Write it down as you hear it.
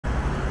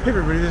Hey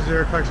everybody, this is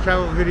Eric Fox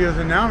Travel Videos,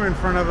 and now I'm in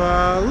front of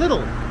a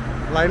Lidl,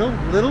 I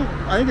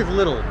think it's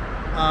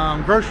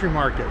Lidl, grocery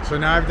market. So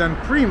now I've done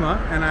Prima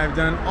and I've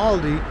done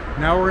Aldi,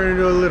 now we're going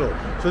to do a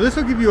Lidl. So this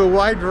will give you a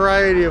wide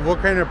variety of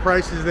what kind of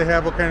prices they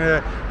have, what kind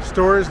of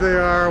stores they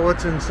are,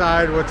 what's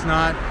inside, what's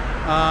not.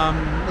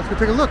 Let's go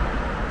take a look.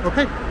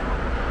 Okay.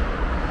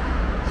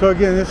 So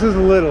again, this is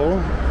Lidl,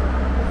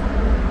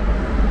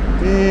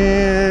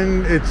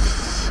 and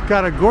it's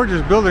got a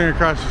gorgeous building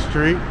across the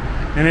street.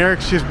 And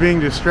Eric's just being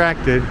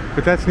distracted,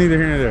 but that's neither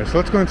here nor there. So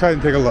let's go inside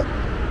and take a look.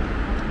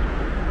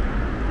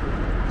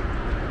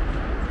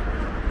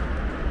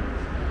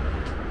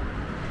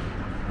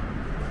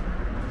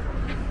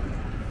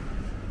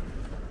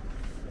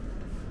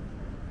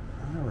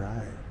 All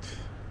right.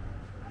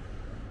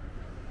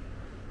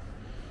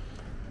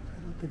 I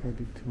don't think I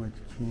did too much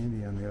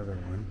candy on the other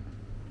one.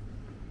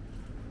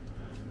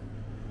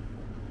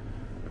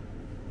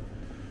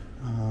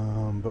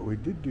 But we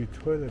did do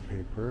toilet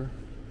paper.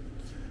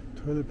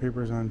 Toilet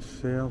paper is on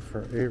sale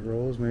for 8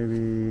 rolls, maybe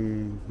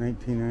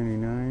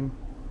 $19.99.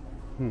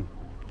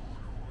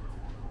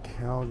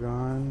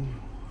 Calgon.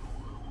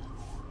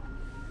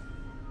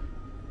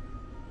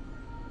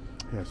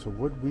 Yeah, so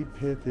what we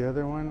pay at the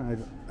other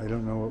one, I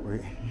don't know what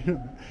we...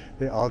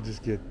 they all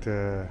just get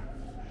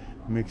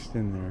mixed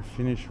in there.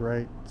 Finish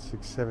Right,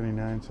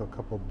 $6.79, so a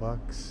couple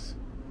bucks.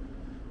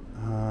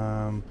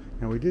 Now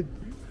we did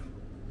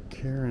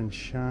Care and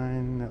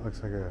Shine. That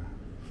looks like a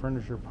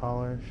furniture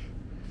polish.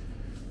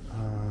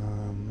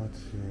 Let's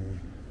see.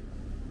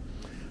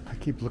 I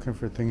keep looking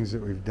for things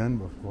that we've done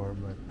before,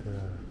 but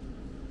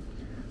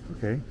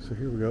okay, so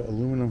here we go.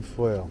 Aluminum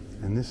foil,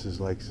 and this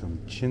is like some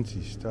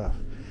chintzy stuff.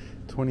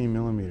 20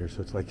 millimeters,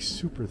 so it's like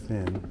super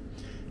thin.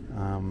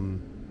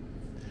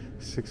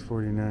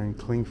 $6.49,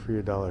 cling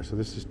free $1. So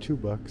this is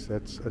 $2,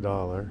 that's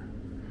 $1.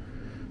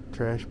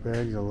 Trash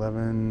bags,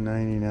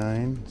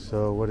 $11.99.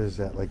 So what is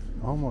that? Like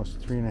almost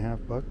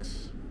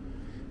 $3.50.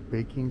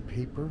 Baking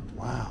paper,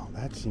 wow,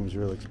 that seems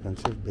real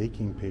expensive.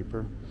 Baking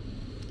paper,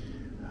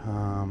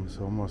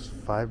 so almost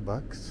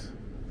 $5.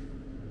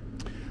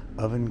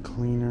 Oven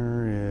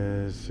cleaner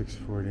is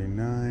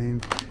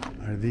 $6.49.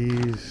 Are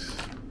these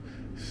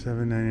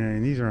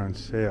 $7.99? These are on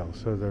sale,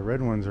 so the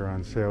red ones are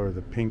on sale, or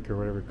the pink, or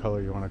whatever color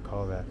you want to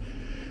call that.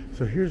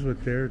 So here's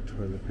what their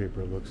toilet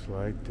paper looks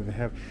like. Do they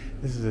have?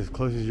 This is as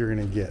close as you're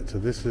gonna get. So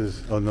this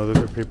is, oh no, those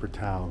are paper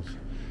towels.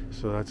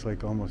 So that's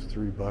like almost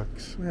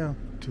 $3. Well,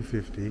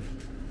 $2.50.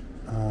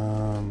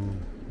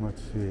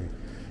 Let's see.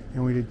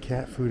 And we did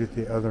cat food at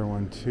the other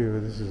one too.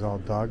 This is all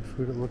dog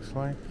food, it looks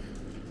like.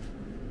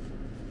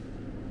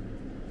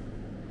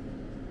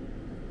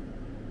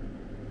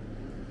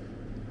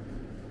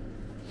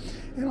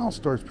 And all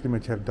stores pretty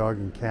much have dog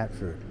and cat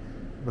food.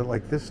 But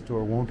like this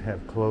store won't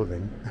have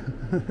clothing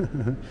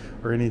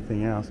or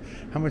anything else.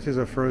 How much is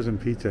a frozen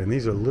pizza? And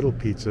these are little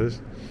pizzas.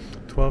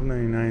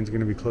 $12.99 is going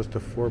to be close to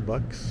 $4.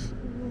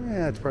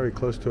 Yeah, it's probably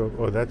close to,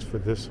 oh, that's for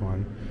this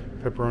one.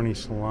 Pepperoni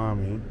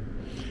salami.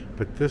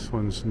 But this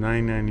one's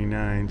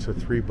 $9.99, so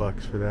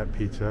 $3 for that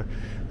pizza.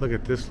 Look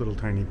at this little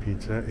tiny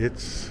pizza.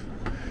 It's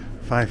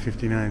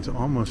 $5.59, so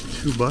almost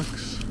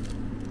 $2.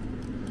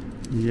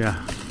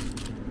 Yeah.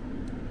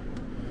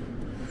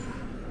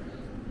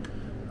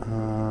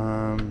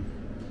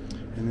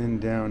 And then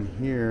down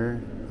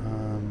here,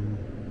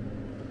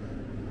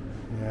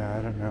 yeah,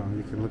 I don't know.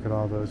 You can look at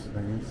all those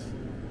things.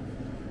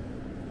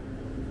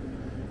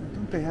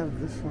 Don't they have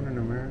this one in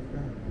America?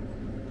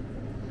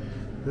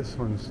 This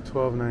one's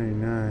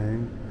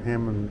 $12.99,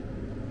 ham and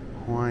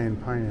Hawaiian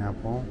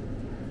pineapple,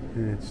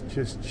 and it's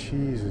just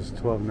cheese is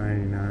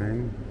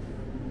 $12.99.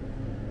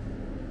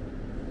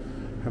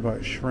 How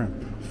about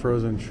shrimp?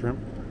 Frozen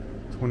shrimp,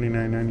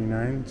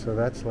 $29.99. So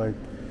that's like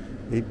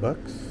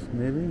 $8,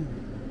 maybe.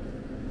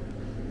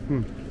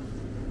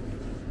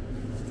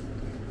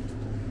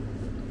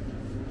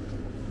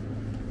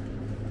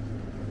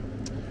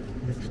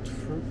 Mixed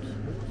fruit.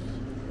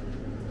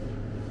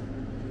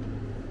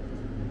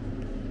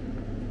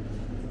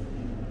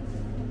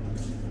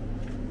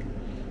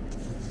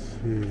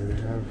 See,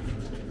 they have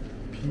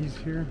peas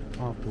here.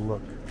 I'll have to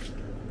look.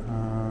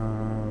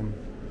 How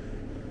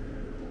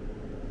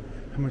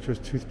much was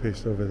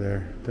toothpaste over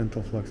there?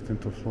 Dental Flux.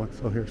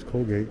 Oh, here's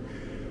Colgate.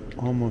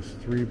 Almost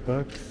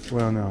 $3.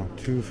 Well, no,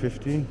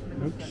 $2.50.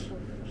 Oops,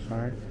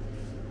 sorry.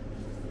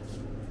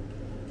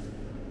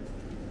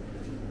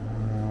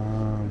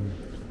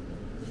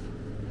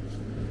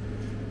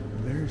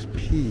 There's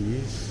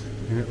peas,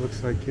 and it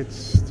looks like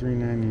it's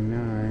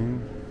 $3.99.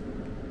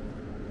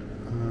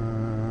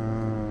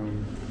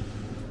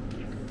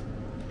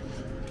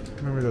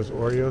 Remember those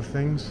Oreo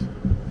things?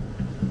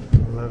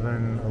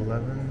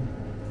 $11.11.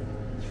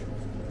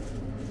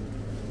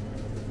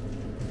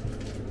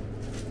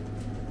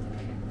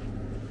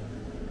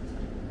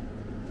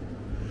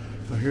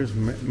 So here's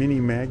mini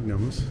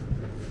Magnums.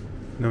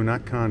 No,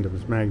 not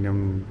condoms.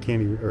 Magnum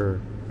candy or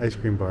ice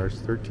cream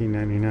bars.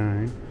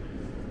 $13.99.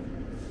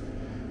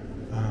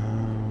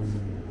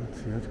 Let's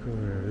see. Let's go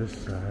over to this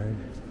side.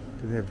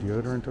 Do they have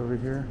deodorant over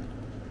here?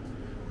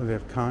 Oh, they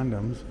have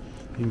condoms.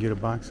 You can get a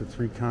box of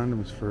 3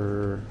 condoms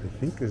for, I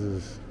think this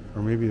is,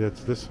 or maybe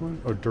that's this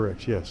one. Oh,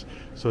 Durex, yes.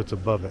 So it's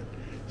above it.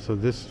 So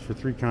this, for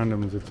 3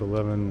 condoms, it's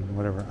 11,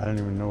 whatever. I don't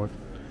even know what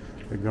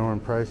the going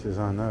price is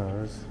on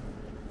those.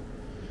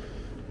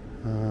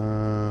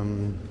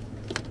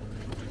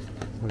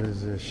 What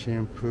is this?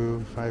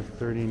 Shampoo,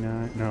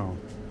 $5.39. No,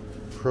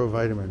 Pro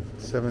Vitamin,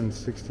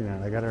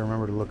 $7.69. I gotta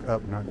remember to look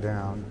up, not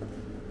down.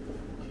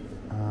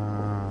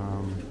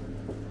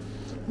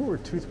 What were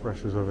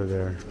toothbrushes over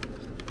there?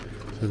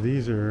 So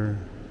these are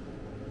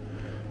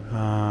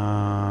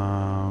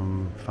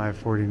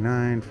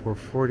 $5.49,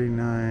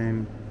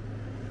 $4.49.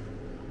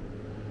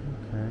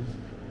 Okay.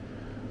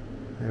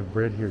 They have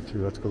bread here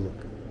too. Let's go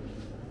look.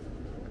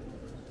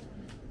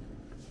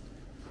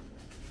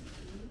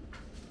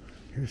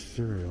 Here's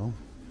cereal.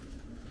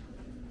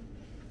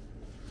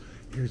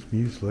 Here's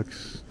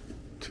Mueslix,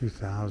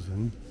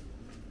 2,000.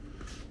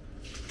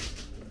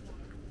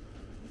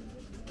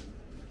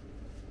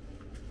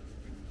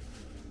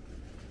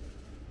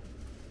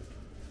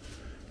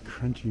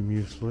 Crunchy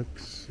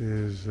Mueslix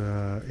is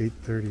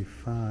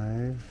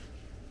 $8.35.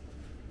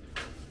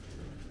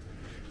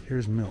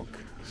 Here's milk,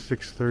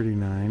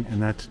 $6.39,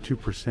 and that's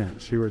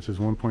 2%. See where it says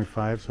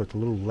 1.5, so it's a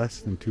little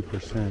less than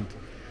 2%.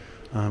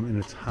 And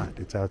it's hot,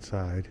 it's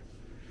outside.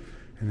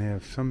 And they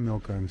have some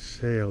milk on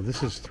sale.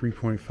 This is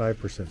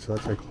 3.5%, so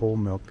that's like whole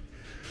milk,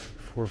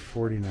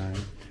 $4.49.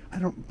 I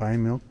don't buy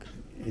milk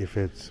if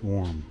it's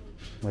warm.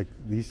 Like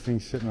these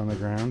things sitting on the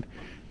ground,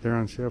 they're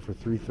on sale for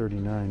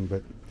 $3.39,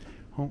 but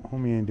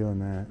homie ain't doing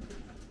that.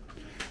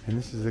 And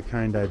this is the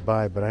kind I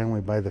buy, but I only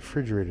buy the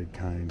refrigerated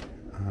kind.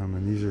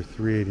 And these are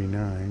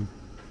 $3.89.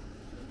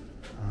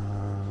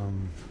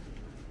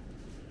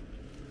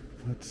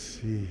 Let's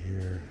see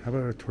here. How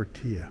about a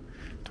tortilla?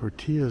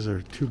 Tortillas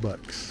are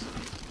 $2.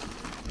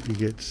 You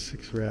get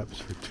 6 wraps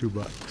for $2.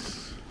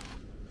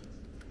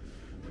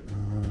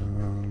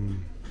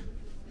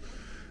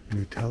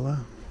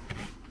 Nutella,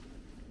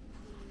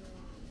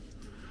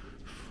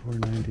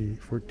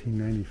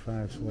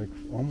 $14.95, so like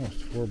almost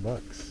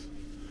 $4.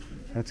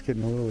 That's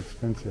getting a little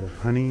expensive.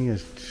 Honey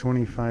is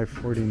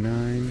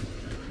 $25.49.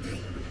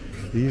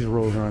 These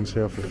rolls are on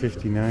sale for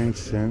 59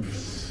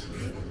 cents.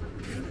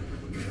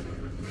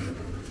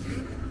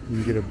 You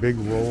can get a big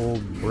roll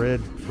of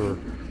bread for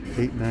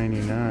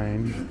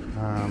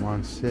 $8.99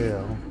 on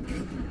sale.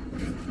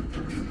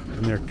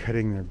 And they're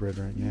cutting their bread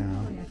right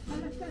now.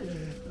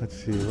 Let's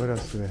see, what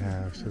else do they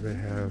have? So they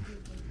have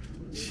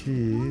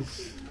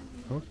cheese.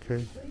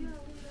 Okay.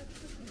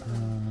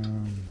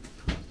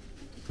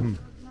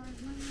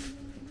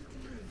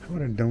 How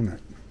about a donut?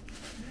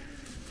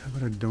 How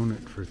about a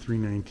donut for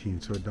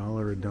 $3.19? So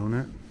 $1 a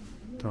donut.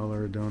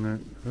 $1 a donut.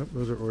 Oh,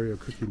 those are Oreo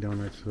cookie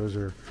donuts. Those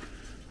are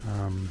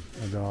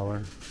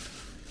 $1.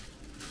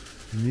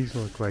 And these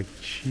look like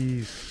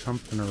cheese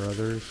something or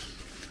others.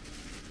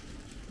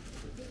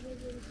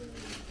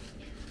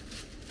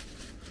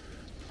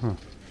 Huh.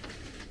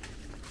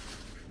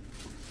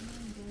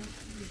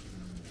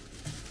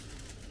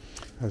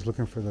 I was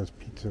looking for those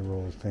pizza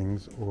roll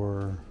things,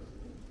 or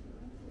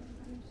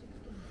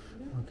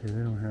okay,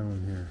 they don't have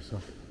them here, so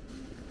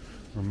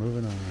we're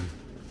moving on.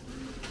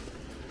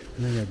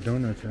 And they got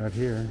donuts out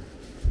here.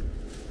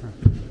 Huh.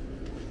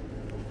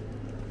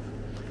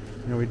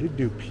 You know, we did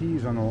do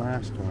peas on the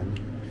last one,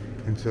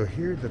 and so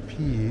here are the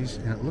peas,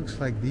 and it looks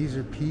like these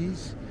are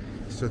peas.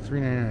 So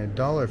 $3.99,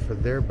 $1 for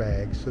their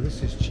bag. So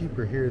this is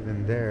cheaper here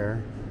than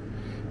there.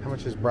 How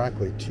much is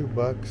broccoli?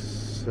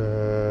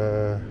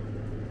 $2.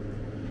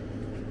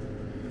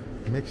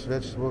 Mixed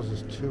vegetables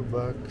is $2.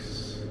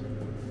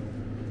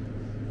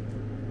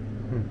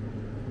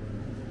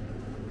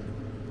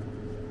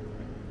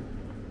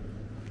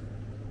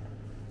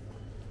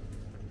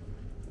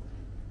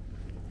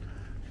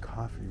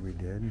 Coffee we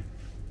did.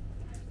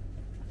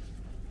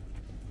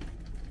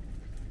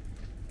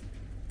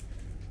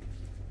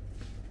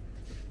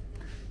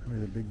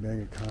 With a big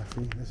bag of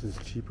coffee. This is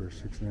cheaper,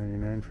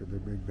 $6.99 for the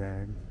big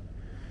bag.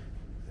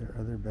 Their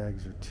other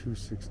bags are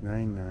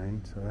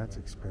 $2.699, so that's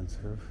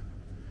expensive.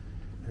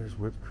 There's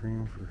whipped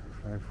cream for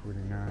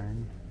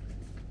 $5.49.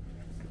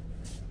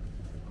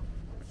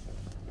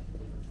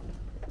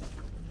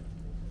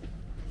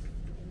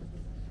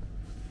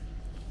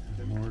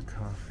 More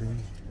coffee.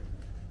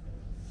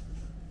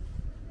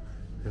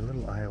 There are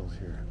little aisles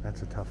here.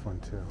 That's a tough one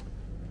too.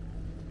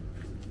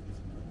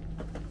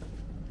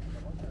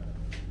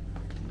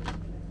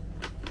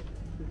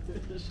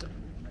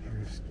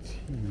 Here's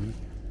tea,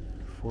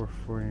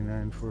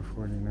 $4.49,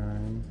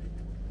 $4.49.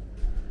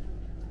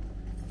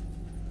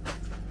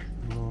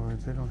 Lord,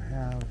 they don't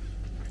have.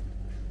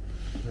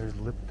 There's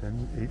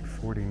Lipton,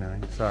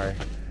 $8.49. Sorry,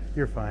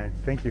 you're fine.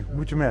 Thank you.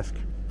 Mucho mesk.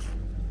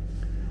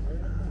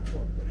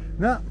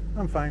 No,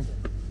 I'm fine.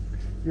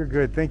 You're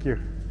good. Thank you.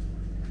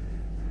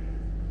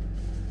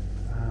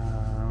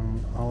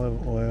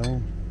 Olive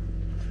oil,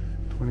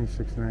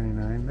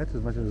 $26.99. That's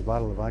as much as a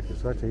bottle of vodka,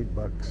 so that's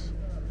 $8.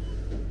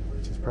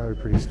 Which is probably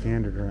pretty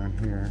standard around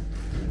here.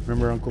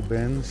 Remember Uncle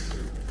Ben's?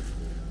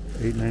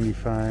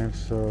 $8.95,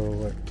 so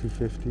what,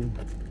 $2.50?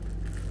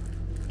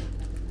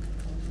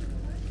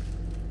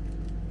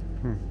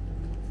 And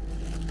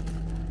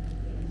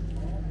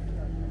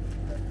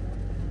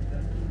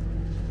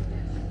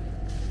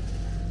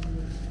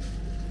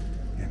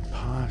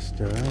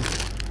pasta.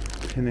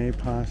 Penne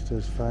pasta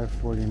is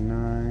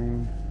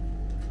 $5.49.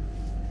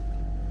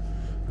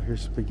 Oh,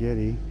 here's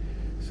spaghetti.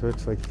 So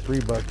it's like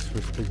 $3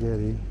 for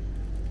spaghetti.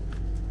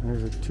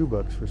 There's a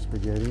 $2 for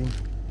spaghetti.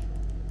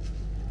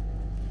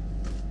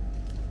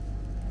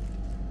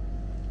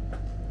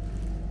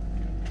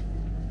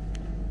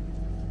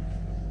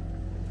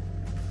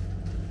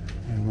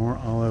 And more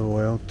olive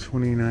oil,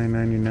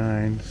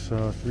 $29.99.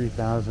 So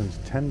 3,000 is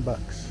 $10.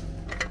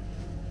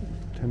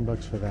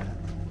 $10 for that.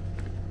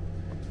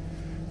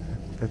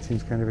 That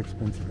seems kind of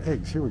expensive.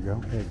 Eggs, here we go,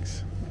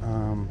 eggs.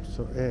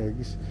 So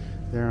eggs,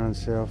 they're on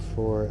sale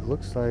for, it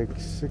looks like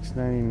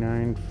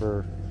 $6.99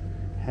 for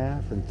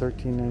half and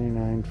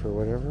 $13.99 for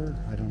whatever,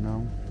 I don't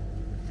know.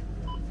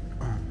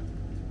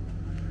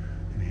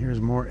 And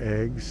here's more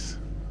eggs.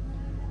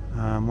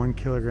 1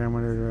 kilogram,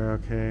 whatever,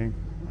 okay,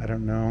 I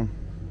don't know.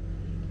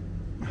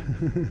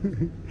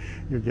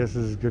 Your guess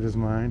is as good as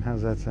mine.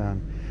 How's that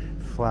sound?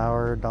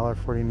 Flour,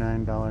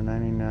 $1.49,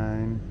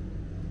 $1.99.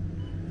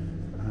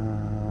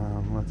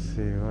 Let's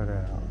see, what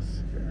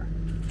else here?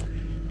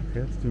 Okay,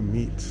 let's do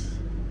meats.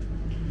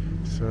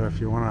 So if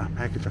you want a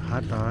package of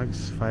hot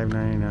dogs,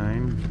 $5.99,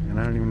 and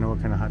I don't even know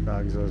what kind of hot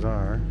dogs those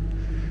are.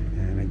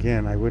 And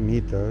again, I wouldn't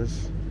eat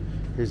those.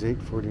 Here's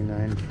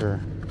 $8.49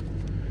 for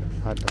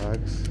hot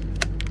dogs.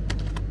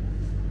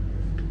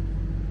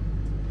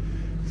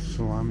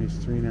 Salami's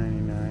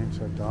 $3.99,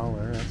 so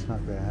 $1. That's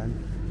not bad.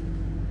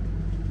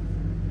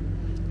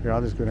 Here,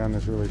 I'll just go down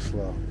this really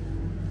slow.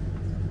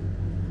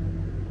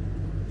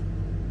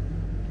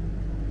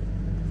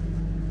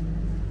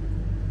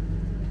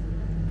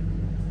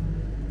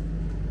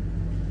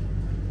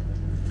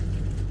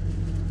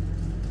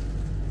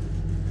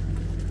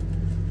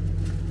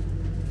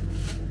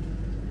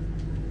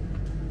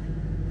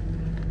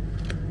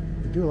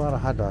 They do a lot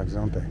of hot dogs,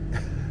 don't they?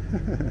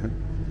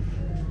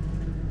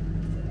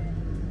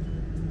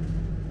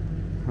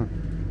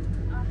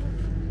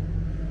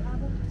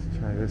 Let's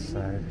try this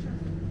side.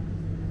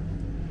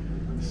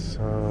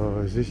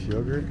 So is this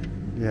yogurt?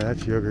 Yeah,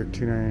 that's yogurt.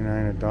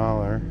 $2.99,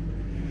 $1.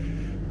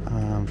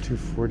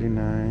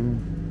 $2.49.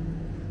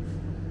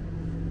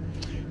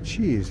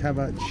 Cheese. How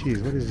about cheese?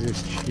 What is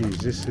this cheese?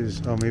 This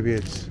is, oh, maybe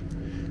it's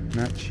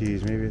not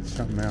cheese. Maybe it's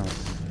something else.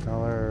 $1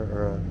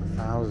 or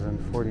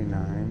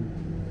 $1,049.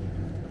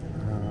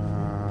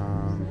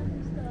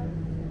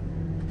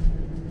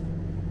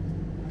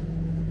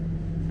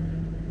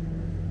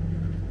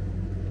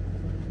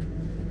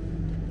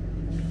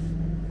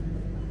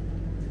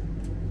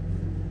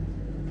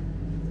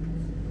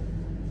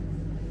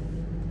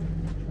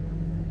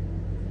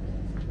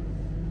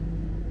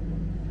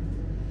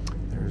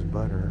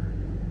 Butter.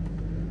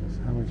 So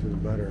how much is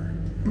butter?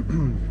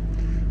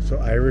 So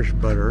Irish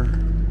butter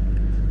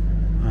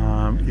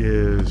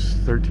is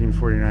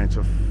 $13.49.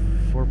 So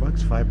 $4,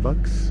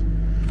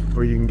 $5,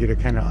 or you can get a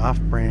kind of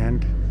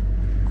off-brand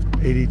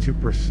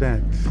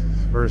 82%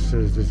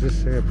 versus. Does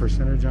this say a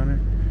percentage on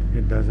it?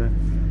 It doesn't.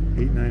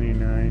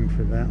 $8.99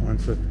 for that one.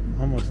 So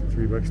almost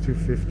 $3,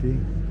 $2.50.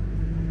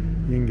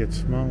 You can get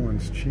small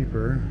ones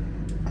cheaper.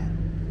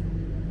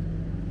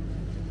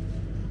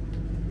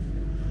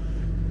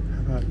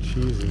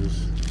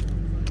 Cheeses.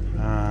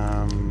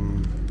 I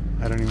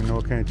don't even know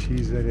what kind of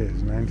cheese that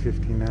is.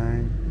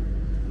 $9.59.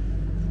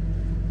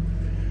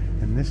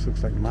 And this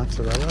looks like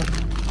mozzarella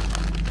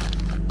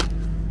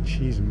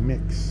cheese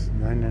mix.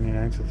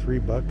 $9.99, so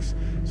 $3.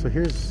 So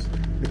here's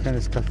the kind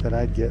of stuff that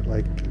I'd get.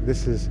 Like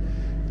this is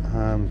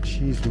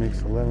cheese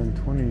mix,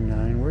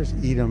 $11.29. Where's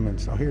Edam? And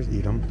so here's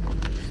Edam.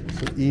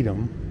 So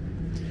Edam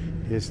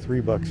is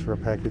 $3 for a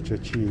package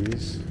of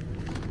cheese.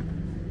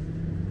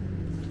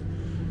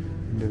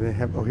 Do they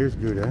have, oh, here's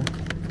Gouda.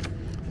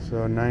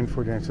 So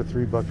 $9.49, so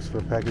 $3 for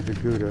a package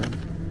of Gouda.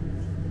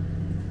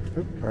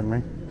 Oop, pardon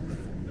me.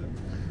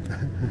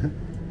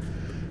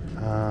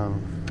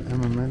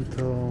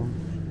 Emmental,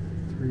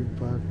 $3.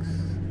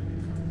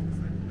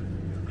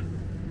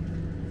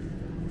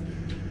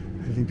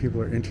 I think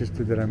people are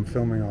interested that I'm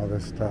filming all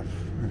this stuff.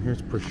 And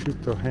here's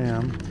prosciutto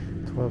ham,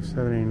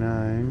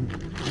 $12.79.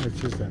 How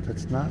much is that?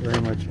 That's not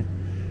very much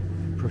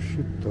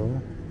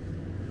prosciutto.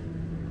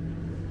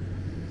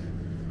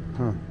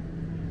 Huh.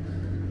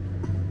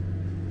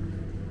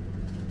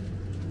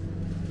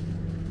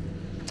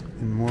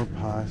 And more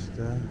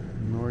pasta,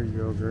 more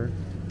yogurt.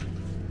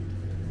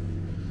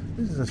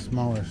 This is a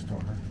smaller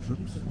store.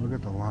 Oops, look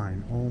at the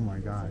line. Oh my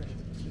gosh.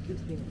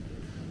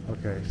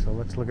 Okay, so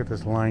let's look at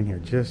this line here,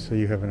 just so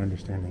you have an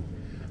understanding.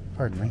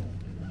 Pardon me.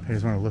 I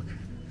just want to look.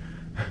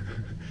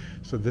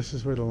 So this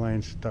is where the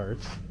line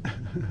starts.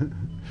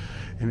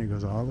 And it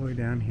goes all the way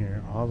down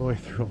here, all the way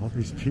through all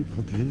these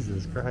people.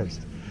 Jesus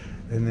Christ.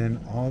 And then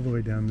all the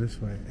way down this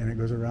way, and it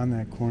goes around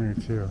that corner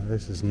too.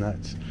 This is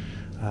nuts.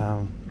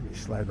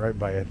 Slide right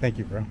by it. Thank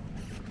you, bro.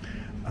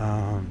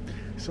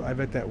 So I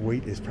bet that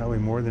wait is probably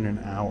more than an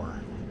hour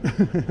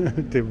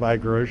to buy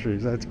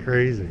groceries. That's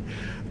crazy.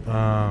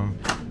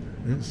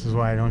 This is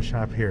why I don't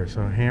shop here.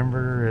 So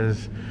hamburger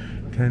is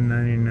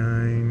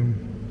 $10.99.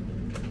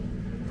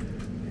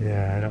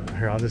 Yeah, I don't.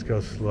 Here, I'll just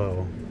go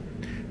slow.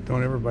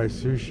 Don't ever buy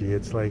sushi.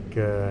 It's like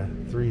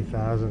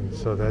 3,000.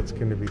 So that's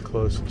going to be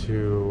close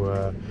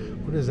to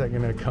what is that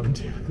going to come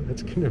to?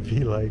 That's going to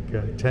be like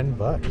 10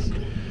 bucks.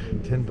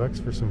 10 bucks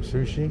for some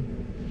sushi,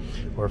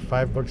 or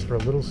 5 bucks for a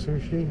little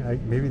sushi.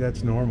 Maybe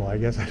that's normal. I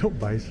guess I don't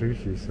buy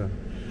sushi, so.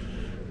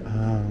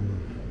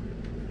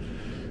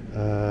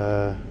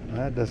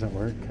 That doesn't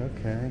work.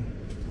 Okay.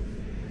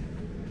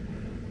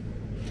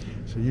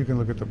 So you can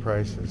look at the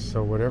prices.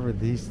 So whatever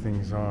these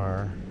things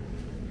are,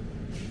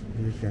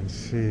 you can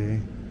see.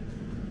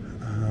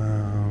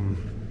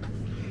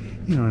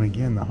 You know, and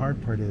again, the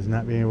hard part is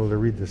not being able to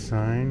read the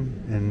sign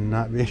and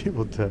not being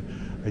able to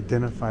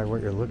identify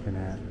what you're looking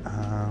at.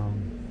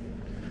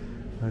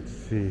 Let's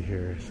see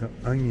here. So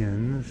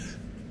onions.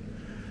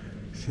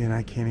 See, and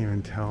I can't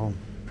even tell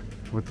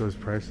what those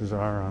prices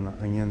are on the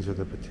onions or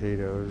the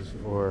potatoes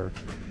or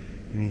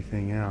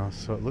anything else.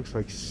 So it looks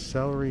like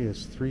celery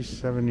is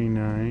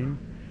 $3.79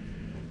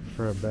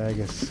 for a bag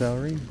of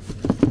celery.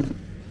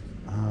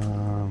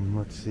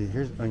 Let's see,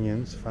 here's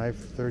onions,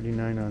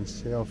 $5.39 on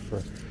sale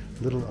for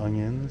little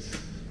onions.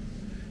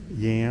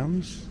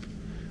 Yams,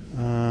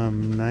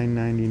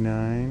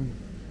 $9.99.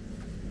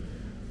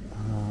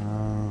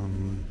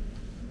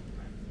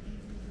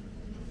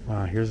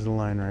 Wow, here's the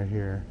line right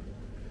here.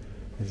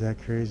 Is that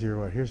crazy or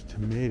what? Here's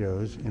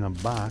tomatoes in a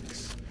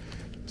box,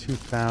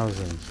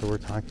 2,000. So we're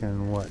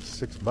talking what,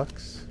 6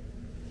 bucks?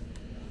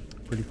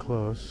 Pretty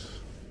close.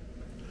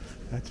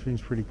 That seems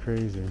pretty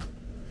crazy.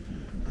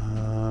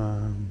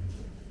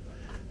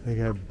 They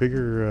got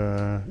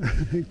bigger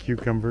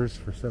cucumbers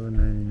for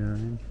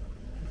 $7.99.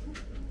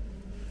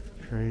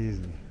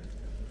 Crazy.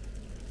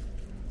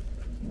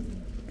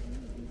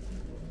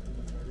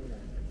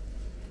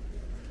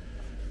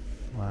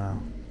 Wow.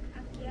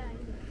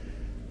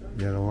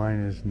 Yeah, the line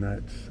is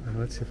nuts.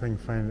 Let's see if I can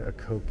find a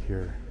Coke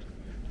here,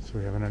 so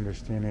we have an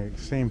understanding.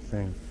 Same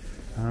thing.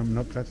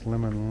 Nope, that's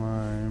lemon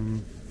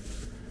lime.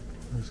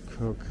 Where's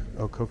Coke?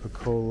 Oh,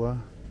 Coca-Cola,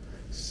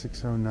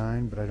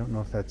 $6.09, but I don't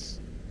know if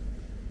that's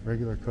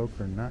regular Coke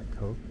or not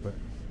Coke. But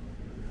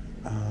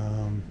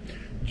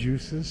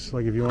juices,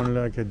 like if you wanted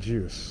like a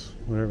juice,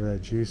 whatever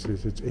that juice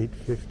is, it's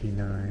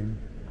 $8.59.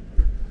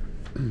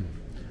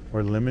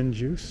 Or lemon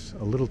juice,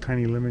 a little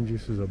tiny lemon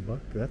juice is $1.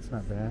 That's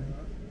not bad.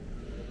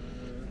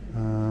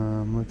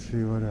 Let's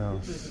see what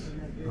else.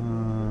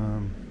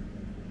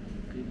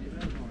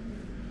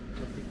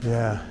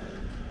 Yeah,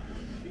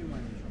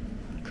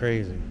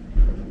 crazy.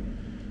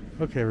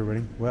 Okay,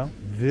 everybody. Well,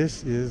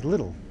 this is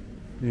Lidl.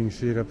 You can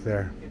see it up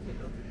there.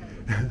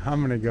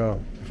 I'm gonna go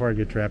before I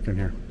get trapped in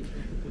here.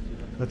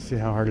 Let's see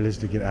how hard it is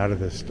to get out of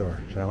this store,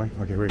 shall we?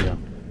 Okay, here we go.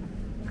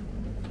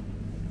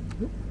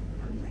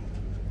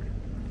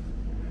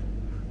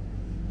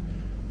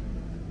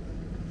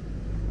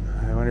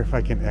 I wonder if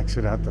I can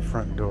exit out the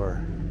front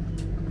door.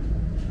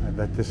 I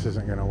bet this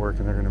isn't going to work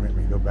and they're going to make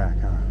me go back,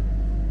 huh?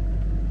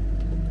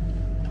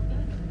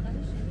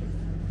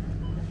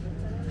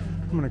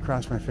 I'm going to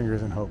cross my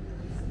fingers and hope.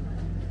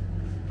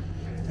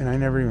 And I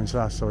never even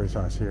saw soy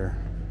sauce here.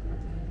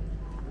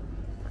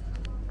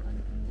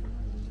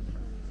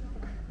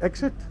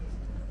 Exit?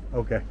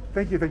 Okay.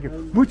 Thank you, thank you.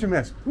 Mucho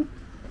más.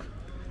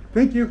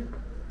 Thank you.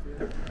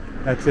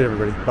 That's it,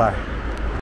 everybody. Bye.